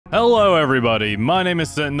Hello everybody, my name is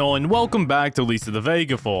Sintinel and welcome back to Lisa the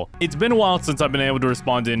Vegaful. It's been a while since I've been able to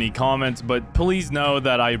respond to any comments, but please know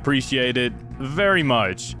that I appreciate it very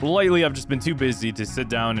much. Lately I've just been too busy to sit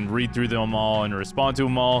down and read through them all and respond to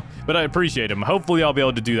them all, but I appreciate them. Hopefully I'll be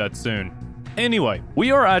able to do that soon. Anyway,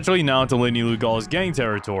 we are actually now to Lenny Luigal's gang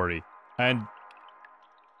territory, and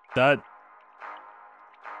that...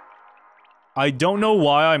 I don't know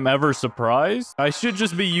why I'm ever surprised. I should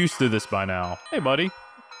just be used to this by now. Hey buddy.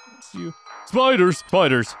 You. Spiders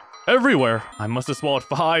everywhere. I must have swallowed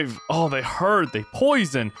 5. Oh, they hurt. They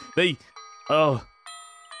poison. They, are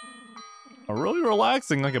really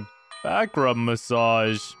relaxing, like a back rub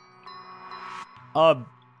massage.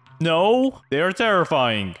 No, they are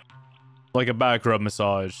terrifying, like a back rub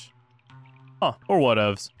massage. Huh, or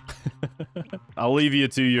whatevs. I'll leave you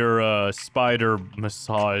to your spider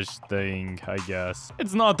massage thing, I guess.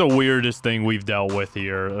 It's not the weirdest thing we've dealt with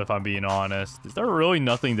here, if I'm being honest. Is there really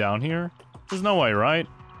nothing down here? There's no way, right?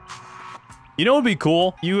 You know what would be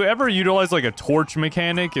cool? You ever utilize like a torch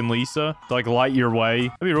mechanic in Lisa to like light your way?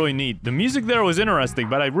 That'd be really neat. The music there was interesting,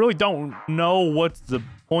 but I really don't know what's the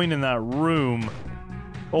point in that room.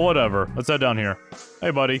 Well, whatever. Let's head down here.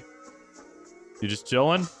 Hey, buddy. You just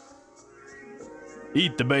chilling?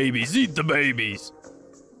 Eat the babies, eat the babies.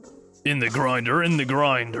 In the grinder, in the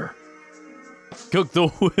grinder. Cook the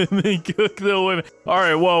women, cook the women. All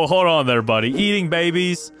right, whoa, hold on there, buddy. Eating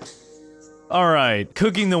babies. All right,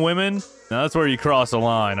 cooking the women. Now that's where you cross a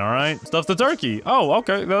line, all right? Stuff the turkey. Oh,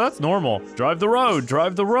 okay, no, that's normal. Drive the road,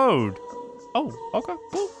 drive the road. Oh, okay,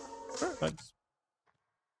 cool. Sure, thanks.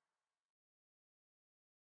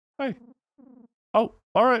 Hey. Oh,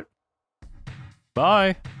 all right.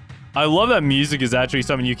 Bye. I love that music is actually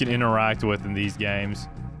something you can interact with in these games.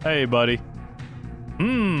 Hey, buddy.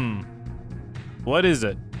 What is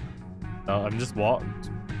it? I'm just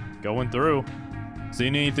going through.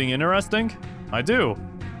 Seen anything interesting? I do.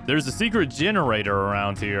 There's a secret generator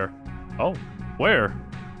around here. Oh, where?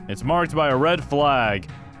 It's marked by a red flag.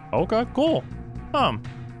 Okay, cool.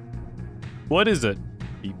 What is it?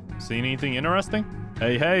 You seen anything interesting?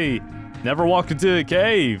 Hey, never walk into a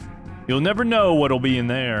cave. You'll never know what'll be in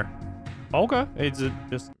there. Okay, it's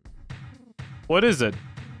just... What is it?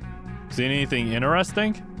 Seen anything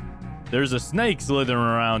interesting? There's a snake slithering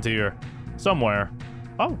around here. Somewhere.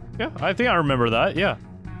 Oh, yeah, I think I remember that, yeah.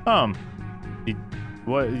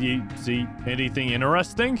 You see anything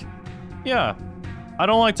interesting? Yeah. I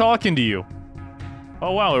don't like talking to you.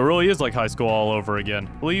 Oh, wow, it really is like high school all over again.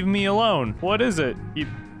 Leave me alone. What is it?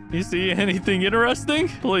 You see anything interesting?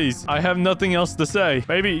 Please, I have nothing else to say.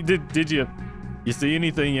 Maybe, did you see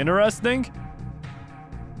anything interesting?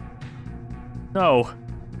 No.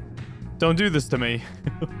 Don't do this to me.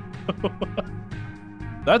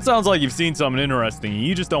 That sounds like you've seen something interesting and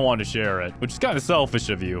you just don't want to share it, which is kind of selfish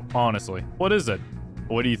of you, honestly. What is it?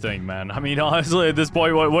 What do you think, man? I mean, honestly, at this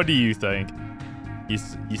point, what do you think? You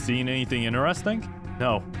seen anything interesting?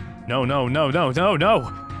 No. No.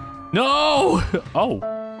 Oh.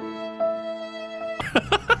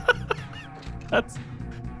 That's...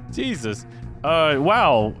 Jesus.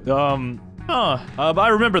 Wow. I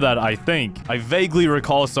remember that, I think. I vaguely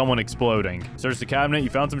recall someone exploding. Search the cabinet, you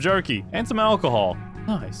found some jerky and some alcohol.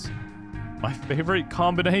 Nice. My favorite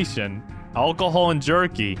combination. Alcohol and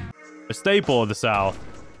jerky. A staple of the South.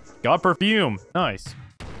 Got perfume. Nice.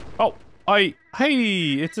 Oh, hey,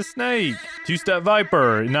 it's a snake. Two-step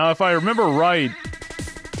viper. Now, if I remember right...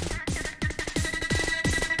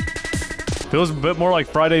 Feels a bit more like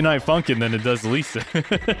Friday Night Funkin' than it does Lisa.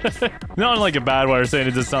 Not in like a bad way or saying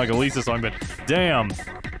it doesn't sound like a Lisa song, but damn.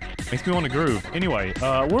 Makes me want to groove. Anyway,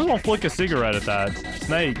 we're gonna flick a cigarette at that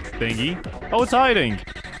snake thingy. Oh, it's hiding.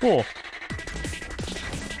 Cool.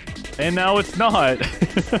 And now it's not.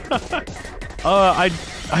 I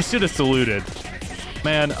should have saluted.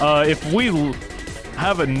 Man, if we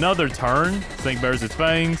have another turn, snake bares its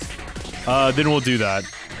fangs, then we'll do that.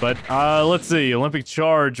 But, let's see. Olympic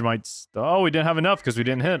charge might... Oh, we didn't have enough because we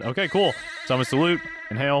didn't hit. Okay, cool. So I'm gonna salute.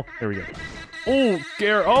 Inhale. There we go.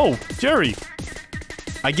 Oh, Jerry.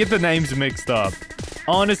 I get the names mixed up.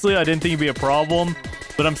 Honestly, I didn't think it'd be a problem,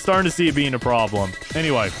 but I'm starting to see it being a problem.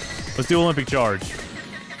 Anyway, let's do Olympic charge.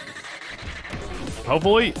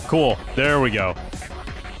 Hopefully. Cool. There we go.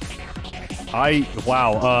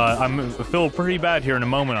 Wow. I feel pretty bad here in a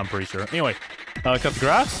moment, I'm pretty sure. Anyway, cut the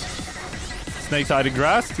grass. Snake's hiding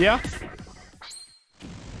grass, yeah.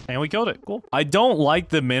 And we killed it, cool. I don't like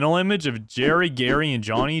the mental image of Jerry, Gary, and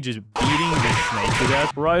Johnny just beating this snake to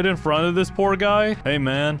death right in front of this poor guy. Hey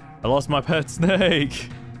man, I lost my pet snake.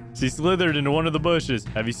 She slithered into one of the bushes.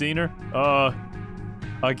 Have you seen her?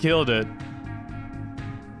 I killed it.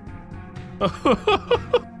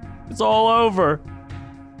 It's all over.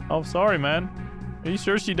 Oh, sorry, man. Are you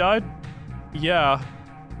sure she died? Yeah.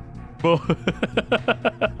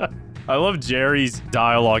 I love Jerry's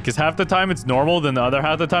dialogue, because half the time it's normal, then the other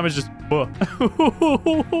half the time it's just... Oh,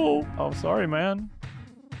 sorry, man.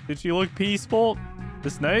 Did she look peaceful? The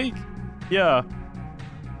snake? Yeah.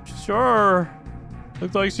 Sure.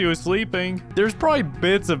 Looked like she was sleeping. There's probably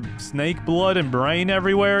bits of snake blood and brain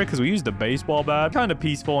everywhere because we used a baseball bat. Kind of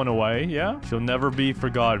peaceful in a way, yeah? She'll never be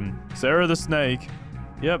forgotten. Sarah the snake.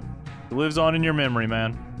 Yep. It lives on in your memory,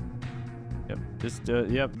 man. Yep.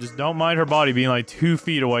 Just don't mind her body being like 2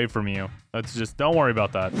 feet away from you. That's just, don't worry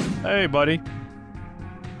about that. Hey, buddy.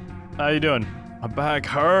 How you doing? My back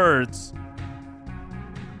hurts.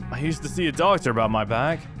 I used to see a doctor about my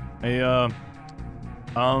back.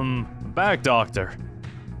 Back doctor.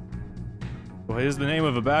 What is the name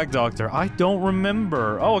of a back doctor? I don't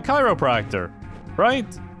remember. Oh, a chiropractor, right?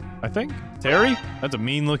 I think. Terry? That's a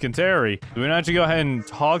mean-looking Terry. We can actually go ahead and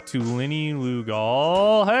talk to Lenny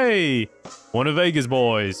Luigal. Hey, one of Vega's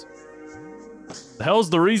boys. The hell's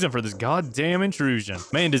the reason for this goddamn intrusion?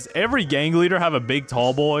 Man, does every gang leader have a big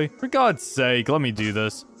tall boy? For God's sake, let me do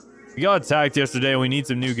this. We got attacked yesterday and we need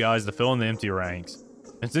some new guys to fill in the empty ranks.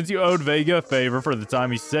 And since you owed Vega a favor for the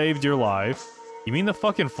time he saved your life... You mean the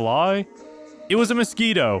fucking fly? It was a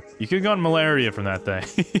mosquito. You could've gotten malaria from that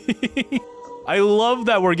thing. I love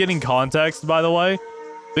that we're getting context, by the way.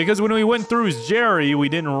 Because when we went through as Jerry, we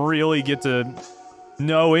didn't really get to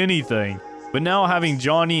know anything. But now having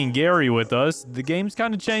Johnny and Gary with us, the game's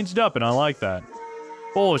kind of changed up, and I like that.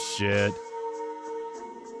 Bullshit.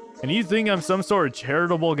 And you think I'm some sort of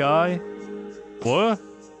charitable guy? What?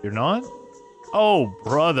 You're not? Oh,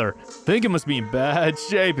 brother. Vega must be in bad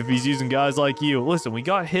shape if he's using guys like you. Listen, we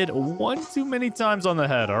got hit one too many times on the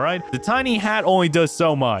head, alright? The tiny hat only does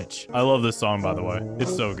so much. I love this song, by the way.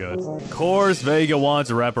 It's so good. Of course, Vega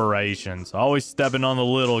wants reparations. Always stepping on the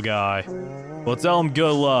little guy. Well, tell him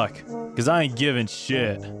good luck, because I ain't giving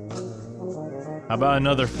shit. How about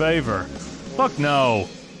another favor? Fuck no.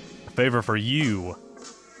 A favor for you.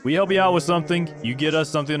 We help you out with something, you get us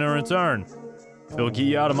something in return. It'll get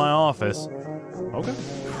you out of my office. Okay.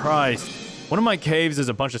 Christ. One of my caves is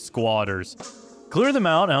a bunch of squatters. Clear them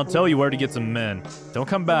out and I'll tell you where to get some men. Don't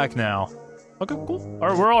come back now. Okay, cool.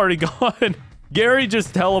 Alright, we're already gone. Gary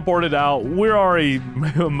just teleported out. We're already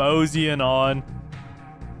moseying on.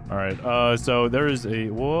 Alright, so there is a...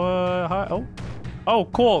 What? Hi, oh. Oh,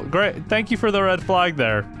 cool. Great. Thank you for the red flag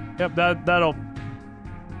there. Yep, that'll...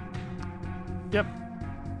 Yep.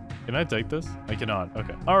 Can I take this? I cannot.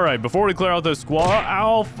 Okay. All right. Before we clear out those squad.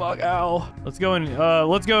 Ow! Fuck! Ow! Let's go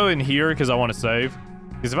in here because I want to save.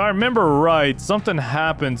 Because if I remember right, something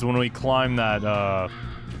happens when we climb that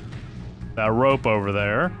that rope over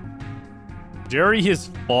there. Jerry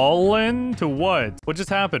has fallen to what? What just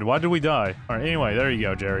happened? Why did we die? All right. Anyway, there you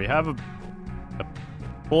go, Jerry. Have a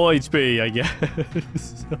full HP, I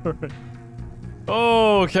guess. All right.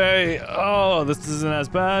 Okay. Oh, this isn't as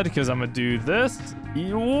bad because I'm gonna do this.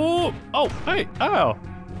 Oh, hey, ow.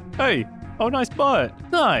 Hey, oh, nice butt.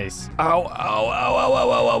 Nice. Ow, ow, ow, ow, ow,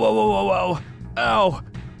 ow, ow, ow, ow, ow. Ow.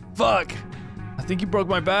 Fuck. I think you broke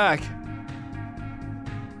my back.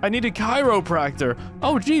 I need a chiropractor.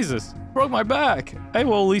 Oh, Jesus. Broke my back. Hey,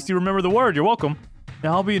 well, at least you remember the word. You're welcome.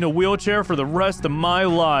 Now I'll be in a wheelchair for the rest of my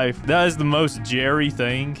life. That is the most Jerry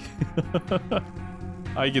thing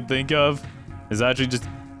I can think of. Is actually just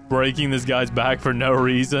breaking this guy's back for no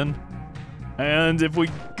reason. And if we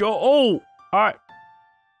go... Oh! Alright.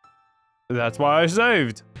 That's why I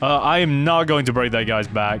saved. I am not going to break that guy's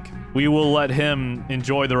back. We will let him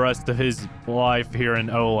enjoy the rest of his life here in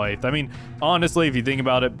Olathe. I mean, honestly, if you think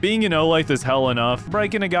about it, being in Olathe is hell enough.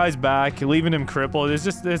 Breaking a guy's back, leaving him crippled,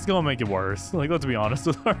 it's gonna make it worse. Like, let's be honest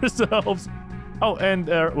with ourselves. Oh, and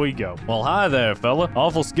there we go. Well, hi there, fella.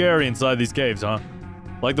 Awful scary inside these caves, huh?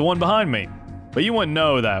 Like the one behind me. But you wouldn't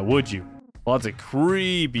know that, would you? Lots of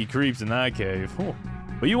creepy creeps in that cave. Oh.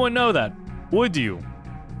 But you wouldn't know that, would you?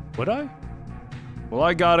 Would I? Well,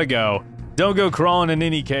 I gotta go. Don't go crawling in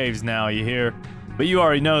any caves now, you hear? But you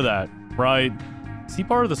already know that, right? Is he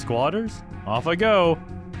part of the squatters? Off I go.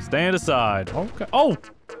 Stand aside. Okay. Oh!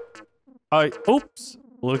 Oops.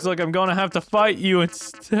 Looks like I'm gonna have to fight you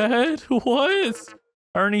instead. What?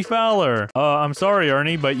 Ernie Fowler. I'm sorry,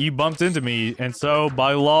 Ernie, but you bumped into me, and so,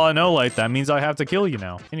 by law in Olathe, that means I have to kill you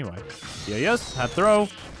now. Anyway. Yeah, yes, hat throw.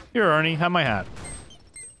 Here, Ernie, have my hat.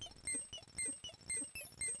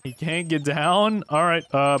 He can't get down? Alright,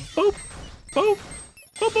 boop. Boop.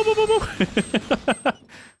 Boop, boop, boop, boop, boop.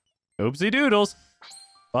 Oopsie doodles.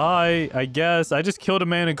 Bye, I guess. I just killed a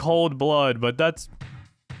man in cold blood, but that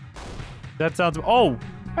sounds... Oh!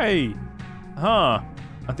 Hey! Huh.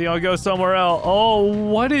 I think I'll go somewhere else. Oh,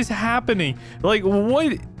 what is happening? Like,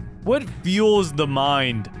 what fuels the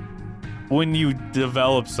mind when you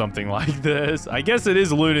develop something like this? I guess it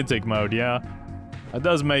is lunatic mode, yeah. That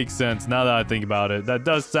does make sense now that I think about it. That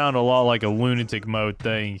does sound a lot like a lunatic mode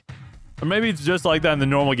thing. Or maybe it's just like that in the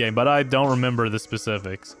normal game, but I don't remember the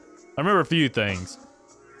specifics. I remember a few things.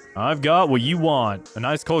 I've got what you want. A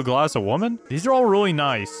nice cold glass of woman? These are all really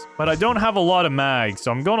nice, but I don't have a lot of mags,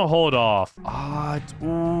 so I'm gonna hold off. I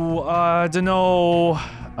don't know.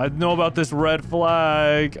 I don't know about this red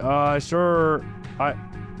flag. Sure.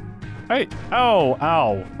 Hey,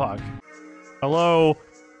 ow, fuck. Hello?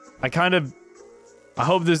 I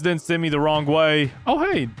hope this didn't send me the wrong way.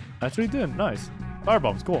 Oh, hey, actually did, nice.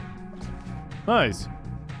 Firebombs, cool. Nice.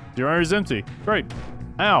 Your area's empty, great.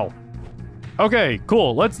 Ow. Okay,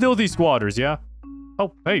 cool. Let's deal with these squatters, yeah?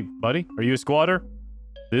 Oh, hey, buddy. Are you a squatter?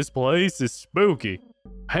 This place is spooky.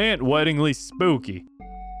 Pant-wettingly spooky.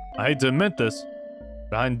 I hate to admit this,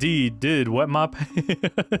 but I indeed did wet my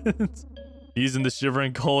pants. Using the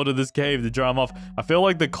shivering cold of this cave to dry them off. I feel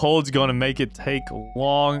like the cold's gonna make it take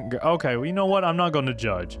longer. Okay, well, you know what? I'm not gonna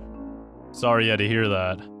judge. Sorry you had to hear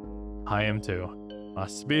that. I am too. My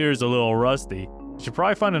spear's a little rusty. Should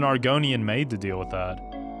probably find an Argonian maid to deal with that.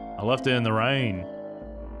 I left it in the rain.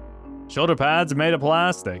 Shoulder pads are made of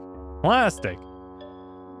plastic. Plastic!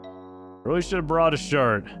 Really should have brought a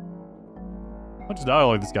shirt. How much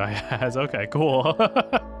dialogue this guy has? Okay, cool.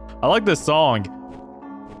 I like this song.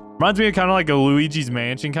 Reminds me of kind of like a Luigi's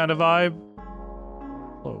Mansion kind of vibe.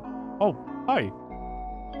 Oh, hi.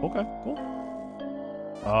 Okay, cool.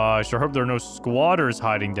 I sure hope there are no squatters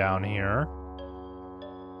hiding down here.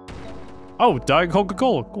 Oh, Diet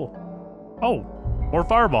Coca-Cola, cool. Oh. More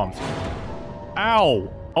firebombs.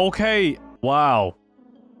 Ow. Okay. Wow.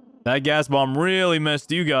 That gas bomb really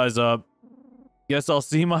messed you guys up. Guess I'll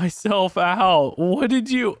see myself out. What did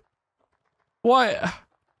you... What?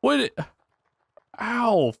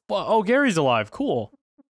 Ow. Oh, Gary's alive. Cool.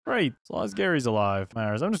 Great. As long as Gary's alive.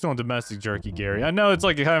 Matters. I'm just going domestic jerky Gary. I know it's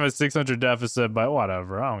like a kind of a 600 deficit, but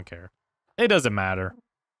whatever. I don't care. It doesn't matter.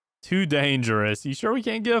 Too dangerous. You sure we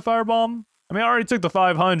can't get a firebomb? I mean, I already took the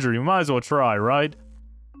 500. We might as well try, right?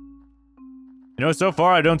 You know, so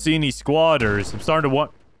far I don't see any squatters. I'm starting to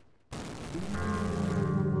want...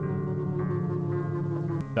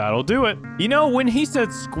 That'll do it. You know, when he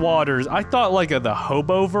said squatters, I thought like of the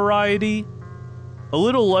hobo variety. A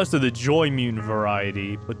little less of the Joy Mutant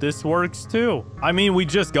variety, but this works too. I mean, we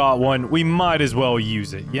just got one. We might as well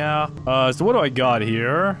use it, yeah? So what do I got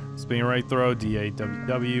here? Spinning right throw,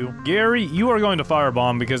 DAWW. Gary, you are going to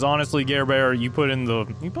firebomb because honestly, Gare Bear, you put in a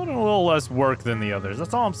little less work than the others.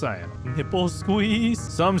 That's all I'm saying. Nipple squeeze?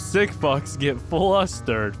 Some sick fucks get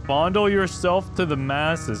flustered. Fondle yourself to the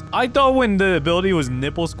masses. I thought when the ability was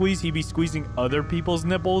nipple squeeze, he'd be squeezing other people's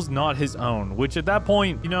nipples, not his own. Which at that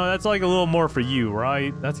point, you know, that's like a little more for you,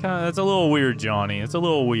 right? That's a little weird, Johnny. It's a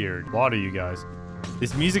little weird. What are you guys?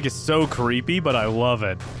 This music is so creepy, but I love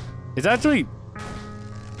it. It's actually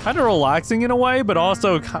kind of relaxing in a way, but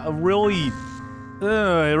also really,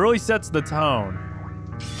 it really sets the tone.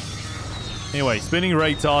 Anyway, spinning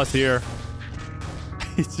rate toss here.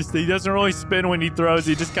 It's just, he doesn't really spin when he throws,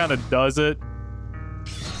 he just kind of does it.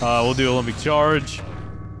 We'll do Olympic charge.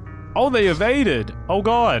 Oh, they evaded. Oh,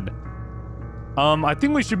 God. I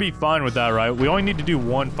think we should be fine with that, right? We only need to do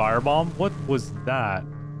one firebomb. What was that?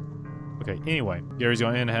 Okay, anyway. Gary's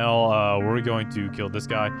going to inhale. We're going to kill this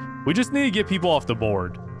guy. We just need to get people off the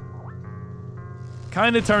board.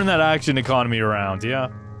 Kind of turn that action economy around, yeah?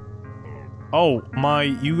 Oh,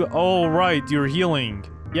 oh, right, you're healing.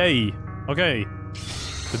 Yay. Okay.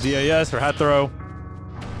 The DAS for hat throw.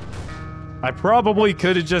 I probably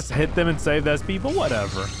could have just hit them and saved SP, but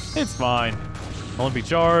whatever. It's fine. Olympic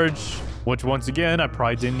charge, which once again, I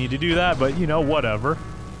probably didn't need to do that, but you know, whatever.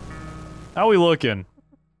 How we looking?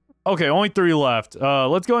 Okay, only 3 left.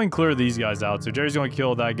 Let's go ahead and clear these guys out. So Jerry's going to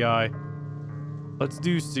kill that guy. Let's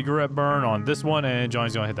do cigarette burn on this one, and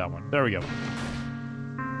Johnny's gonna hit that one. There we go.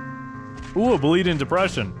 Ooh, a bleed in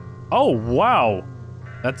depression. Oh, wow.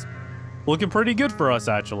 That's looking pretty good for us,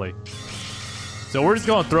 actually. So we're just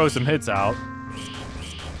gonna throw some hits out.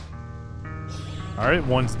 All right,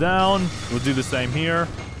 one's down. We'll do the same here.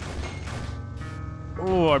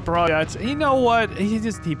 Oh, I probably actually... You know what? He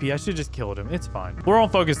just TP. I should just killed him. It's fine. We're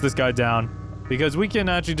gonna focus this guy down because we can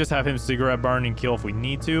actually just have him cigarette burn and kill if we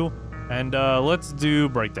need to. And let's do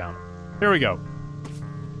breakdown. Here we go.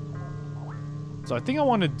 So I think I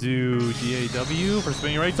want to do DAW for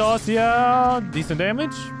spinning rate toss. Yeah, decent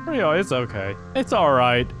damage. Yeah, it's okay. It's all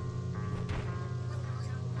right.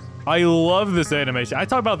 I love this animation. I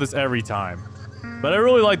talk about this every time. But I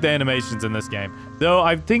really like the animations in this game. Though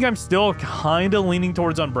I think I'm still kind of leaning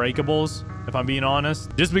towards Unbreakables, if I'm being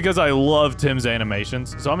honest. Just because I love Tim's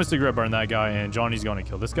animations. So I'm going to cigarette burn that guy, and Johnny's going to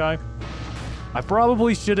kill this guy. I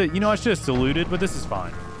probably should have, I should have saluted, but this is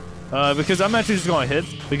fine. Because I'm actually just going to hit.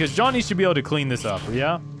 Because Johnny should be able to clean this up,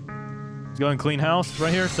 yeah? He's going to clean house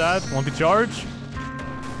right here, sad. Lumpy charge.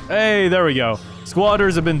 Hey, there we go.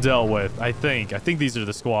 Squatters have been dealt with, I think. I think these are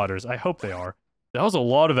the squatters. I hope they are. That was a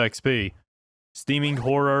lot of XP. Steaming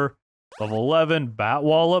Horror, level 11, Bat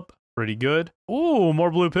Wallop, pretty good. Ooh, more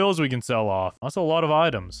blue pills we can sell off. That's a lot of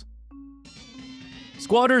items.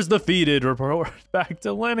 Squatters defeated. Report back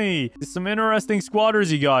to Lenny. Some interesting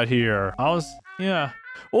squatters you got here. Yeah.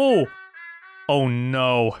 Oh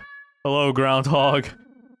no. Hello, Groundhog.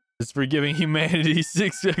 It's for giving humanity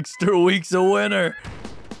 6 extra weeks of winter.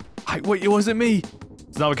 Wait, it wasn't me.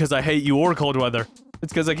 It's not because I hate you or cold weather.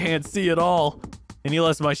 It's because I can't see at all. And he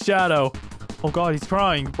left my shadow. Oh god, he's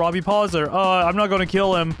crying. Robbie Pauser. I'm not gonna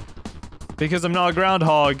kill him because I'm not a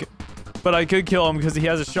groundhog. But I could kill him because he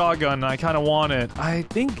has a shotgun and I kind of want it.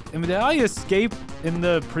 Did I escape in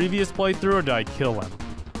the previous playthrough or did I kill him?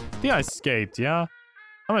 I think I escaped, yeah? I'm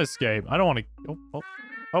gonna escape. I don't want to...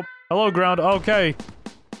 Oh, hello, ground. Okay.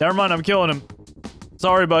 Never mind, I'm killing him.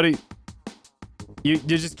 Sorry, buddy. You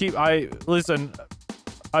just keep... Listen,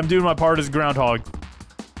 I'm doing my part as groundhog.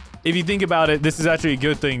 If you think about it, this is actually a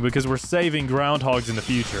good thing because we're saving groundhogs in the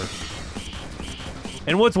future.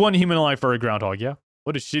 And what's one human life for a groundhog, yeah?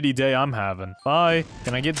 What a shitty day I'm having. Bye.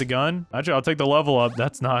 Can I get the gun? Actually, I'll take the level up.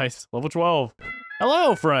 That's nice. Level 12.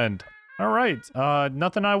 Hello, friend. All right.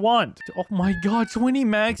 Nothing I want. Oh my god, 20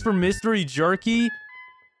 mags for mystery jerky?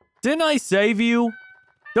 Didn't I save you?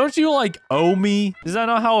 Don't you, like, owe me? Is that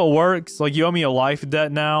not how it works? Like, you owe me a life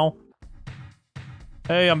debt now?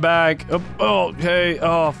 Hey, I'm back. Oh, okay.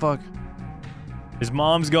 Oh, fuck. His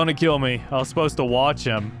mom's gonna kill me. I was supposed to watch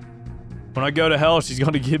him. When I go to hell, she's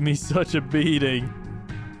gonna give me such a beating.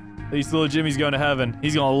 At least little Jimmy's going to heaven.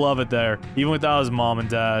 He's gonna love it there, even without his mom and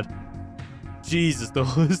dad. Jesus, the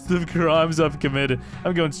list of crimes I've committed.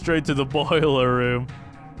 I'm going straight to the boiler room.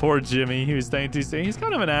 Poor Jimmy. He was staying too soon. He's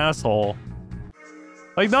kind of an asshole.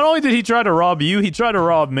 Like, not only did he try to rob you, he tried to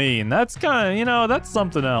rob me. And that's kind of, that's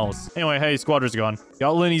something else. Anyway, hey, squatter's gone.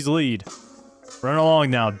 Got Lenny's lead. Run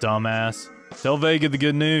along now, dumbass. Tell Vega the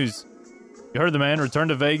good news. You heard the man. Return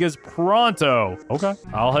to Vegas pronto. Okay.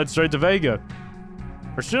 I'll head straight to Vega.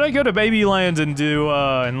 Or should I go to Babyland and do,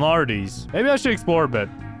 Lardy's? Maybe I should explore a bit.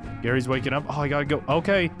 Gary's waking up. Oh, I gotta go.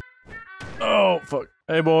 Okay. Oh, fuck.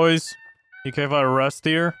 Hey, boys. You okay if I rest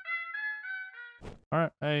here?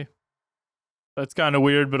 Alright, hey. That's kind of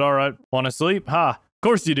weird, but alright. Want to sleep? Ha! Of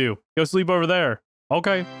course you do. Go sleep over there.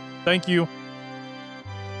 Okay. Thank you.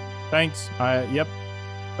 Thanks. Yep.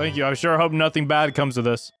 Thank you. I sure hope nothing bad comes of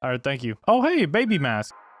this. Alright, thank you. Oh, hey, baby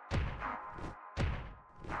mask.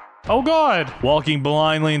 Oh, God! Walking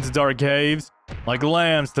blindly into dark caves, like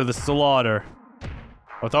lambs to the slaughter.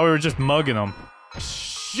 I thought we were just mugging them.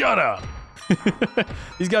 Shut up!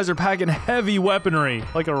 These guys are packing heavy weaponry.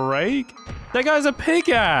 Like a rake? That guy's a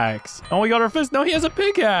pickaxe! Oh, we got our fist. No, he has a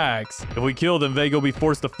pickaxe! If we kill them, Vega will be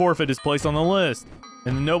forced to forfeit his place on the list.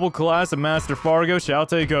 And the noble class of Master Fargo shall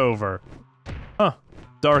take over. Huh.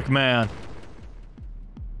 Dark man.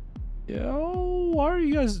 Yo, why are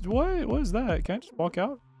you guys... What is that? Can I just walk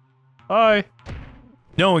out? Hi.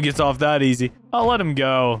 No one gets off that easy. I'll let them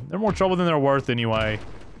go. They're more trouble than they're worth anyway.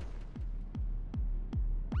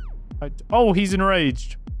 Oh, he's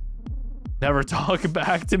enraged. Never talk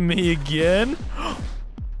back to me again?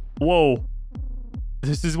 Whoa.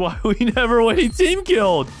 This is why we never want a team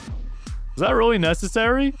killed. Is that really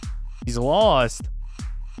necessary? He's lost.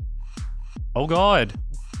 Oh, God.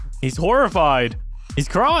 He's horrified. He's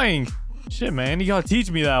crying. Shit, man. You gotta teach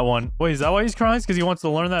me that one. Wait, is that why he's crying? Because he wants to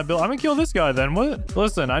learn that build? I'm gonna kill this guy then. What?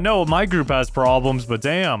 Listen, I know my group has problems, but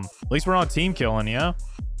damn. At least we're not team killing, yeah?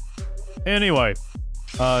 Anyway.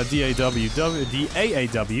 DAAW,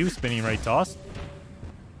 spinning rate toss.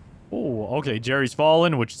 Oh, okay, Jerry's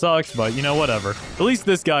fallen, which sucks, but you know, whatever. At least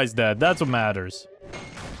this guy's dead. That's what matters.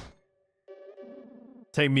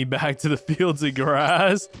 Take me back to the fields of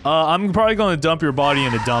grass. I'm probably going to dump your body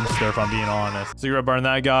in a dumpster, if I'm being honest. Cigarette burn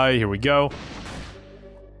that guy. Here we go.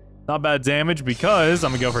 Not bad damage because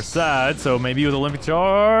I'm going to go for sad, so maybe with Olympic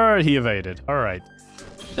charge, he evaded. All right.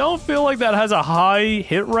 Don't feel like that has a high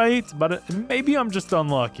hit rate, but maybe I'm just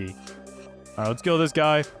unlucky. All right, let's kill this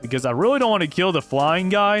guy because I really don't want to kill the flying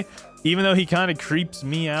guy, even though he kind of creeps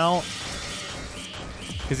me out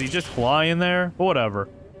because he's just flying there. But whatever.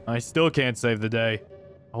 I still can't save the day.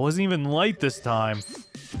 I wasn't even late this time.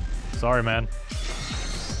 Sorry, man.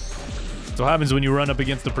 It's what happens when you run up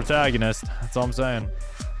against the protagonist. That's all I'm saying.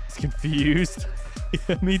 He's confused.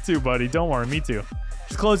 Yeah, me too, buddy. Don't worry, me too.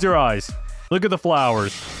 Just close your eyes. Look at the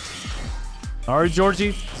flowers. All right,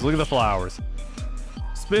 Georgie, just look at the flowers.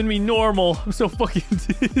 Spin me normal. I'm so fucking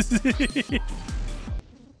dizzy.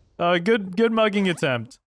 Good mugging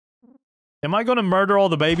attempt. Am I gonna murder all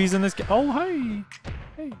the babies in this game? Oh, hey.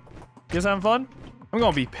 Hey. Guys having fun? I'm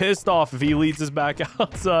gonna be pissed off if he leads us back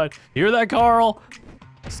outside. You hear that, Carl?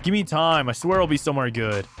 Just give me time. I swear I'll be somewhere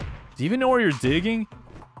good. Do you even know where you're digging?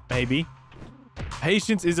 Maybe.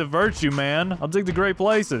 Patience is a virtue, man. I'll dig the great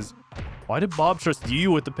places. Why did Bob trust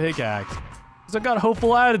you with the pickaxe? Because I got a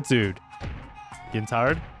hopeful attitude. Getting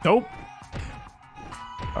tired? Nope.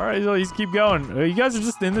 All right, so let's keep going. You guys are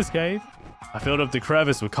just in this cave. I filled up the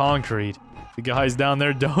crevice with concrete. The guys down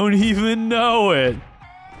there don't even know it.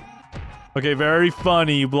 Okay, very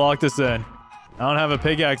funny. You blocked us in. I don't have a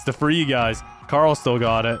pickaxe to free you guys. Carl still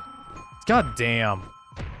got it. God damn.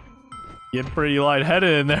 Getting pretty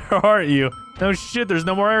lightheaded in there, aren't you? No shit, there's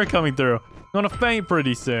no more air coming through. I'm gonna faint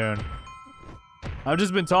pretty soon. I've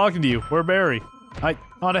just been talking to you. Where Barry?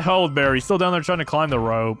 On the hell with Barry. Still down there trying to climb the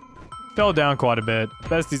rope. Fell down quite a bit.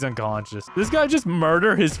 Best he's unconscious. This guy just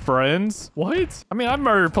murder his friends? What? I mean, I've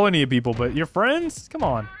murdered plenty of people, but your friends? Come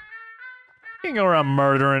on. You can't go around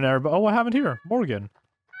murdering everybody. Oh, what happened here? Morgan.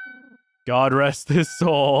 God rest his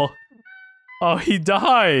soul. Oh, he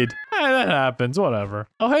died. Hey, that happens. Whatever.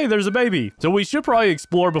 Oh, hey, there's a baby. So we should probably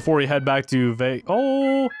explore before we head back to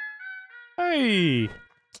Oh, hey.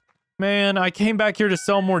 Man, I came back here to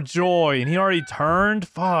sell more joy, and he already turned?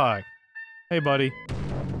 Fuck. Hey, buddy.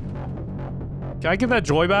 Can I get that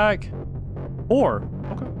joy back? Or,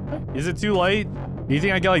 okay. Hey, is it too late? Do you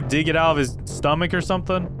think I can, like, dig it out of his stomach or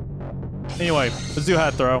something? Anyway, let's do a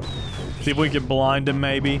hat throw. See if we can blind him,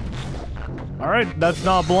 maybe. All right, that's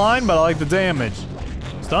not blind, but I like the damage.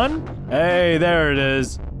 Stun? Hey, there it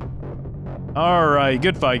is. All right,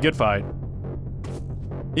 good fight, good fight.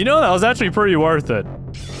 You know, that was actually pretty worth it.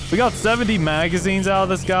 We got 70 magazines out of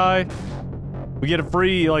this guy. We get a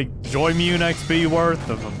free, like, Joy Mutant XP worth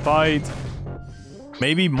of a fight.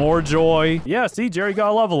 Maybe more joy. Yeah, see, Jerry got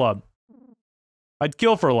a level up. I'd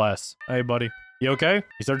kill for less. Hey, buddy. You okay?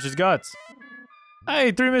 He searched his guts.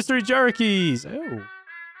 Hey, 3 mystery jerkies. Oh.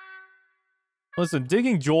 Listen,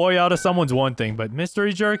 digging joy out of someone's one thing, but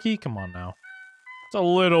mystery jerky? Come on now. It's a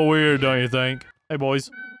little weird, don't you think? Hey, boys.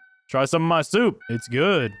 Try some of my soup. It's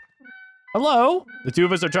good. Hello? The two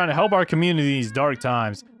of us are trying to help our community in these dark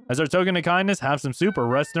times. As our token of kindness, have some soup or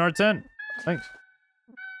rest in our tent. Thanks.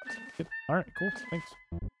 Yep. All right, cool. Thanks.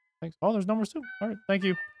 Thanks. Oh, there's no more soup. All right, thank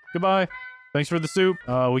you. Goodbye. Thanks for the soup.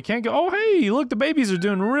 We can't go. Oh, hey, look, the babies are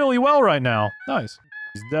doing really well right now. Nice.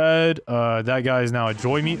 He's dead. That guy is now a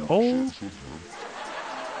Joy Meat. Oh.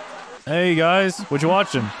 Hey, guys. What you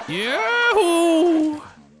watching? Yahoo!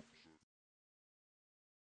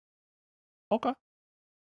 Okay.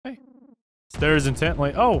 Hey. Stares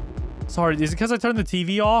intently. Oh, sorry. Is it because I turned the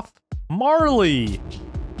TV off? Marley!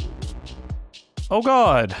 Oh,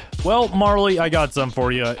 God. Well, Marley, I got some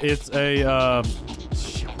for you. It's a,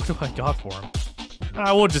 shit, what do I got for him?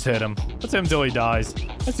 We'll just hit him. Let's hit him until he dies.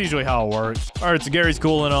 That's usually how it works. All right, so Gary's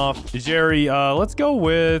cooling off. Jerry, let's go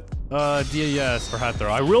with, DAS for hat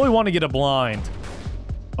throw. I really want to get a blind.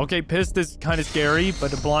 Okay, pissed is kind of scary,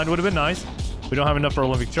 but a blind would have been nice. We don't have enough for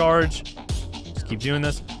Olympic charge. Just keep doing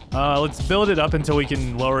this. Let's build it up until we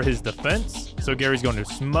can lower his defense. So Gary's going to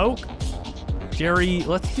smoke. Gary,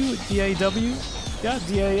 let's do DAW. Yeah,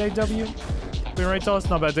 DAAW. Being right to us,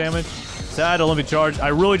 not bad damage. Sad Olympic charge. I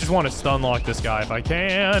really just want to stun lock this guy if I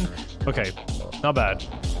can. Okay, not bad.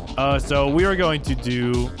 So we are going to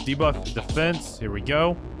do debuff defense. Here we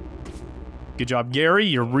go. Good job, Gary.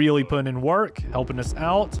 You're really putting in work, helping us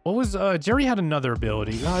out. What was, Jerry had another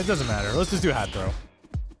ability. It doesn't matter. Let's just do hat throw.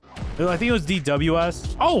 I think it was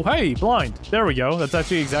DWS. Oh, hey, blind. There we go. That's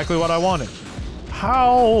actually exactly what I wanted.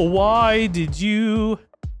 How? Why did you?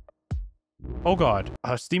 Oh, God.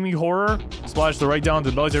 Steaming horror. Splash the right down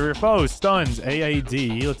to the bellies of your foes. Stuns.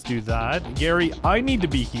 AAD. Let's do that. Gary, I need to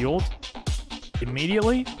be healed.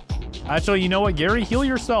 Immediately? Actually, you know what, Gary? Heal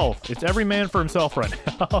yourself. It's every man for himself right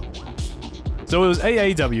now. So it was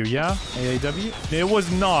AAW, yeah? AAW? It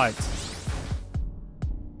was not.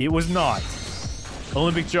 It was not.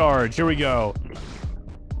 Olympic charge. Here we go.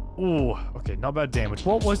 Ooh, okay, not bad damage.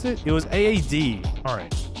 What was it? It was AAD. All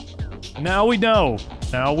right. Now we know.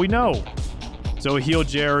 Now we know. So heal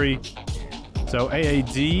Jerry. So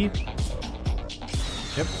AAD.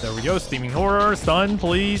 Yep, there we go. Steaming horror. Stun,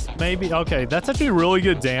 please. Maybe. Okay, that's actually really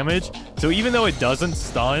good damage. So even though it doesn't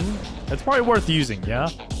stun, that's probably worth using, yeah?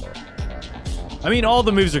 I mean, all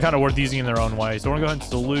the moves are kind of worth using in their own way. So we're going to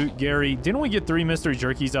go ahead and salute Gary. Didn't we get 3 mystery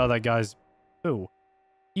jerkies out of that guy's... Ooh.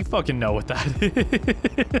 You fucking know what that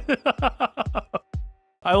is.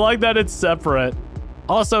 I like that it's separate.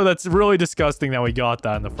 Also, that's really disgusting that we got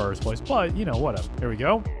that in the first place. But, you know, whatever. Here we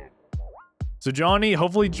go. So Johnny,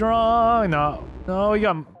 hopefully draw. No, he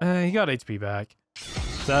got HP back.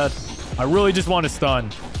 Sad. I really just want to stun.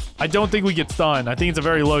 I don't think we get stunned. I think it's a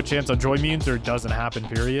very low chance on Joy Mutants or it doesn't happen,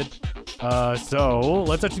 period. So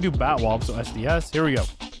let's actually do Bat Womp. So SDS. Here we go.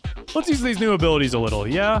 Let's use these new abilities a little.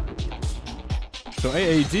 Yeah. So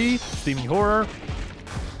AAD, Steaming Horror.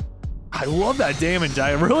 I love that damage.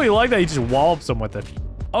 I really like that he just wallops him with it.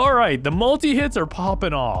 All right, the multi-hits are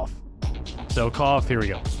popping off. So cough, here we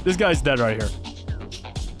go. This guy's dead right here.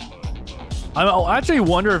 I actually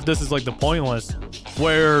wonder if this is like the pointless,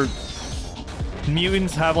 where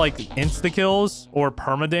mutants have like insta-kills or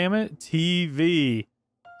perma-damage. TV.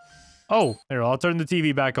 Oh, here, I'll turn the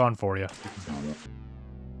TV back on for you.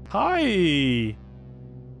 Hi.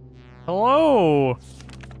 Hello.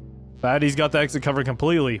 Fatty's got the exit covered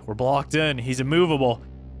completely. We're blocked in. He's immovable.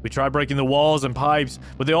 We try breaking the walls and pipes,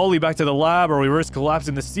 but they all lead back to the lab or we risk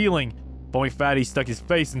collapsing the ceiling. If only Fatty stuck his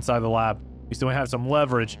face inside the lab. We still have some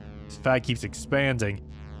leverage. His fat keeps expanding.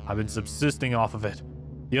 I've been subsisting off of it.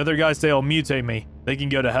 The other guys say I'll mutate me. They can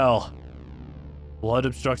go to hell. Blood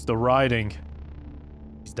obstructs the writing.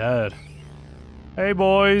 He's dead. Hey,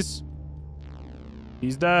 boys.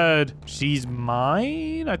 He's dead. She's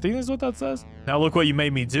mine? I think that's what that says. Now look what you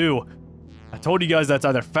made me do. I told you guys that's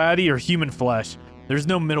either fatty or human flesh. There's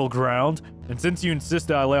no middle ground. And since you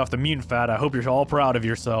insisted I lay off the mutant fat, I hope you're all proud of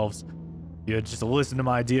yourselves. If you had just listened to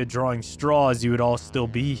my idea of drawing straws, you would all still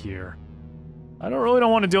be here. I don't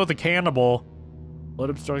want to deal with the cannibal. Blood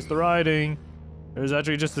obstructs the writing. There's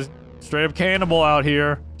actually just a straight up cannibal out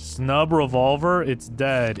here. Snub revolver. It's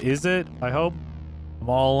dead. Is it? I hope. I'm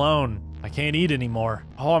all alone. I can't eat anymore.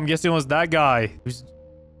 Oh, I'm guessing it was that guy who's...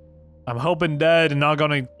 I'm hoping dead and not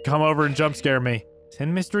gonna come over and jump scare me.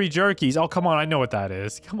 10 mystery jerkies. Oh, come on. I know what that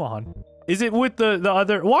is. Come on. Is it with the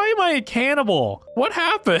other... Why am I a cannibal? What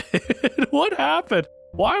happened? What happened?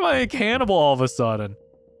 Why am I a cannibal all of a sudden?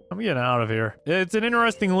 I'm getting out of here. It's an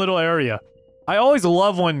interesting little area. I always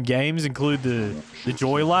love when games include the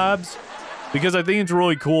Joy Labs because I think it's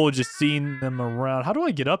really cool just seeing them around. How do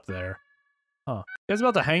I get up there? Huh. You guys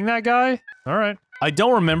about to hang that guy? All right. I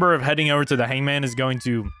don't remember if heading over to the hangman is going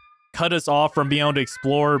to cut us off from being able to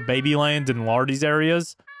explore Babyland and Lardy's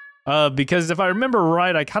areas. Because if I remember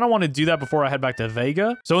right, I kind of want to do that before I head back to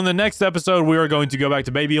Vega. So in the next episode, we are going to go back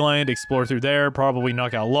to Babyland, explore through there, probably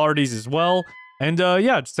knock out Lardy's as well. And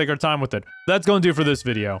yeah, just take our time with it. That's going to do it for this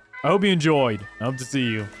video. I hope you enjoyed. I hope to see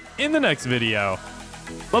you in the next video.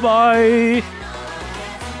 Bye-bye.